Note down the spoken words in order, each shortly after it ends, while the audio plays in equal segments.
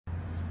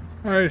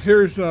Alright,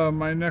 here's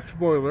my next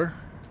boiler.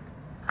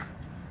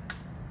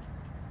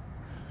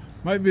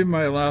 Might be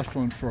my last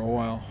one for a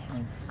while.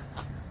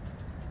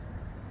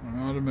 I'm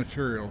out of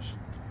materials.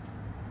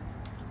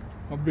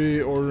 I'll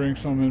be ordering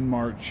some in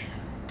March.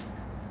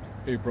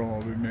 April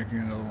I'll be making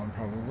another one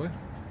probably.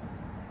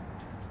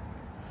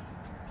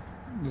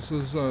 This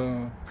is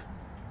a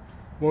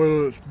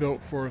boiler that's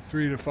built for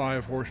 3 to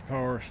 5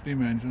 horsepower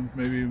steam engine,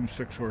 maybe even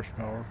 6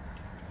 horsepower.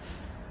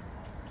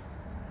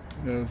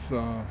 There's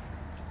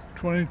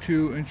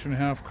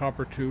 22.5-inch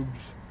copper tubes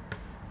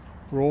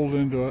rolled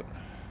into it.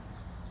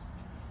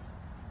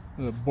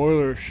 The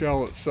boiler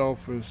shell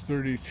itself is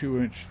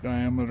 32-inch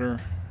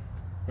diameter,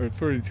 or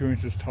 32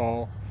 inches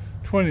tall,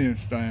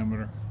 20-inch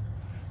diameter,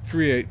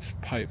 3/8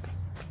 pipe,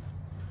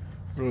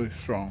 really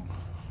strong.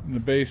 And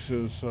the base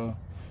is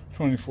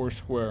 24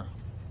 square.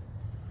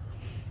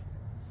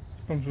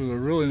 Comes with a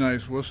really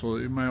nice whistle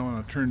that you might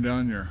want to turn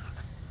down your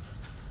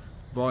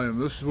volume.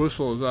 This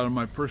whistle is out of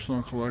my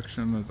personal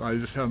collection that I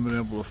just haven't been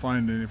able to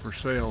find any for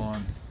sale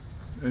on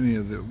any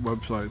of the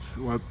websites,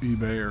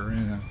 eBay or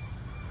anything.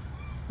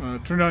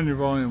 Turn down your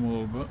volume a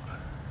little bit.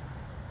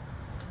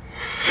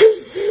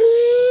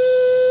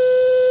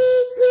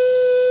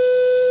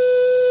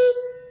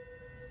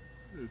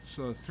 It's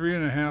a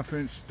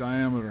 3.5-inch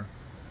diameter,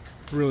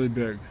 really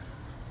big.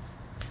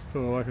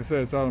 So like I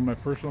said, it's out of my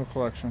personal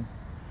collection.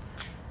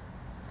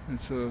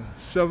 It's a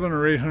 $700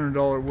 or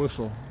 $800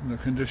 whistle in the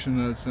condition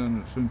that it's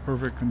in. It's in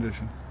perfect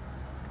condition.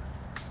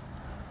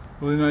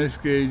 Really nice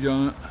gauge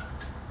on it.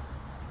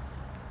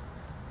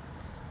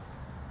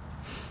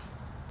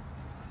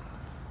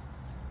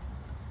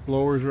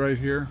 Blowers right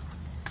here.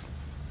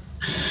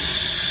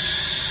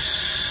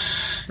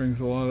 Brings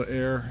a lot of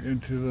air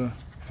into the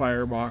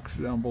firebox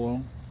down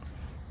below.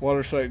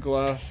 Water sight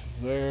glass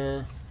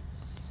there.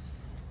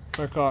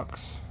 Firebox.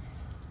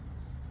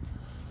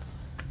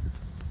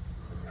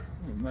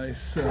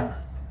 Nice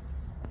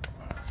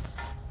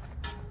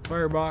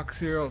firebox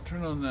here. I'll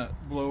turn on that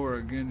blower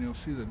again. You'll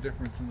see the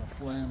difference in the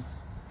flame.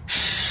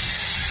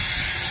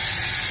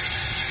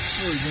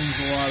 Really brings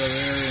a lot of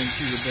air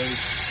into the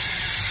base.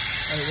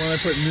 When I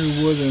put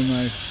new wood in,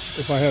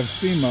 if I have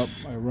steam up,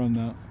 I run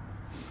that.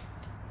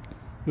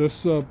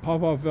 This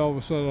pop-off valve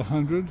is at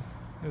 100.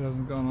 It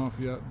hasn't gone off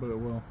yet, but it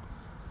will.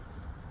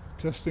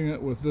 Testing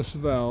it with this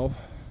valve.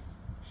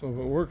 So if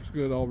it works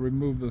good, I'll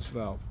remove this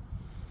valve.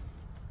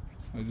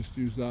 I just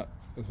use that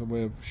as a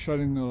way of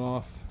shutting it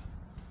off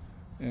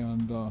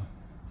and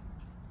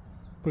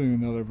putting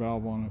another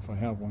valve on if I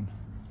have one.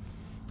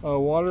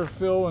 Water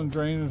fill and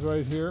drain is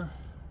right here.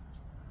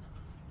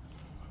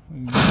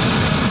 And you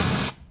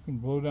can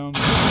blow down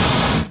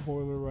the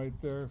boiler right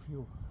there if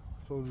you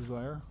so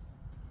desire.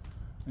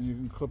 And you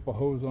can clip a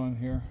hose on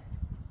here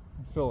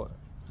and fill it.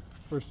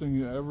 First thing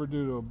you ever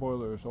do to a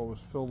boiler is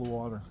always fill the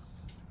water.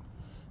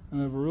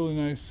 And I have a really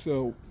nice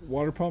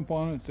water pump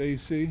on it. It's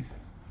AC.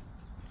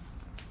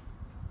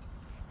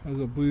 Has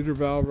a bleeder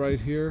valve right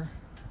here.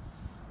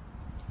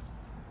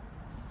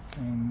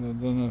 And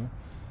then of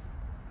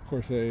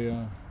course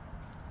a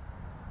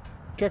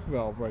check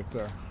valve right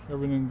there.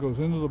 Everything goes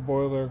into the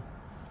boiler,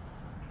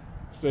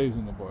 stays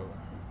in the boiler.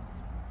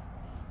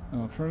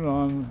 And I'll turn it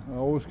on. I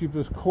always keep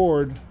this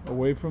cord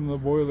away from the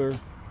boiler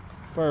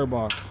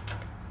firebox.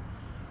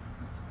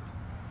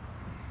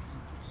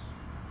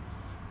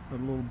 Got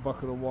a little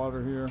bucket of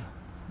water here,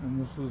 and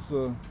this is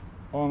the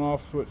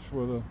on-off switch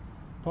for the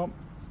pump.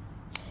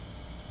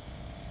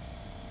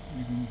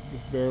 You can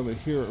just barely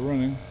hear it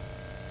running.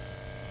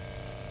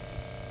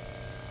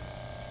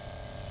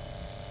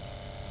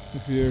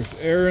 If there's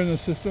air in the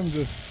system,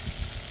 just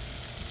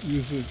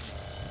use the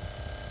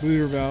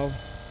bleeder valve.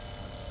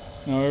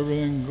 Now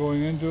everything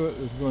going into it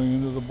is going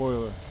into the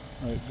boiler,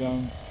 right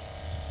down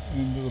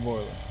into the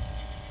boiler.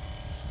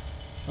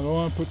 I don't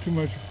want to put too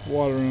much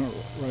water in it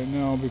right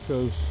now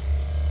because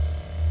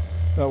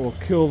that will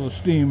kill the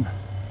steam.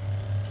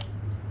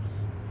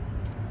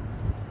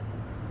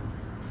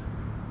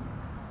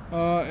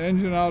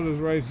 Engine out is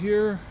right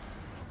here.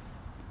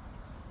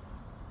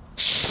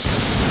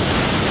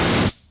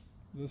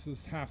 This is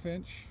 1/2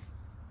 inch.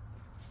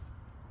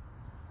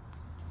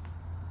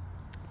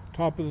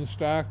 Top of the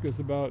stack is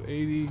about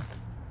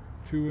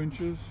 82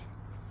 inches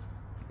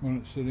when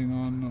it's sitting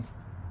on the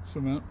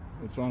cement.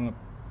 It's on a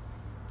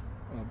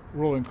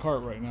rolling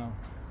cart right now.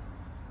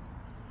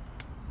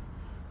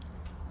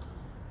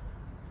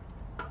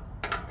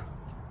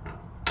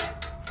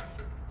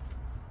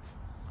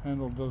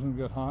 Handle doesn't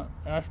get hot.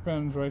 Ash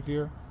pen's right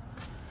here.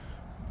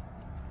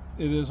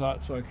 It is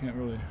hot, so I can't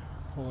really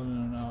pull it in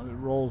and out. It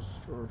rolls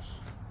or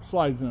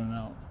slides in and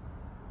out.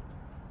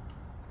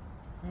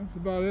 That's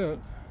about it.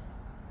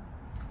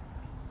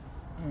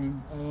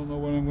 And I don't know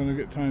when I'm going to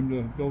get time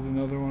to build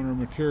another one or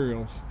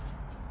materials.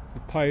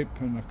 The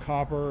pipe and the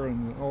copper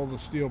and all the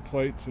steel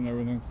plates and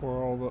everything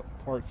for all the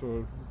parts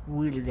have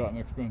really gotten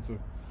expensive.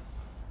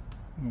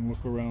 And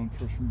look around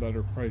for some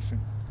better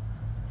pricing.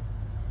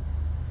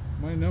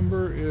 My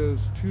number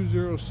is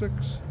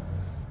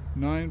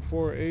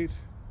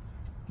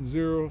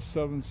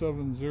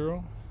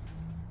 206-948-0770.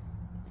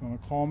 If you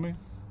want to call me,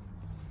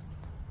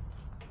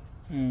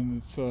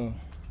 and its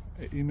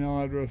email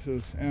address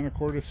is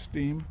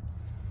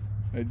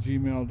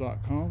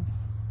anacortessteam@gmail.com.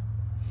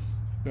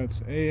 That's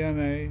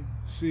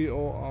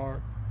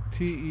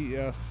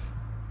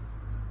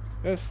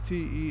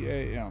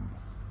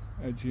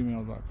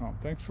anacortessteam@gmail.com.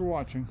 Thanks for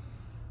watching,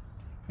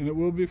 and it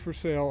will be for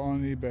sale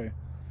on eBay.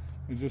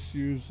 I just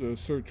use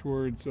search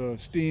words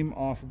steam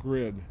off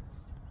grid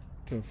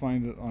to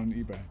find it on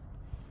eBay.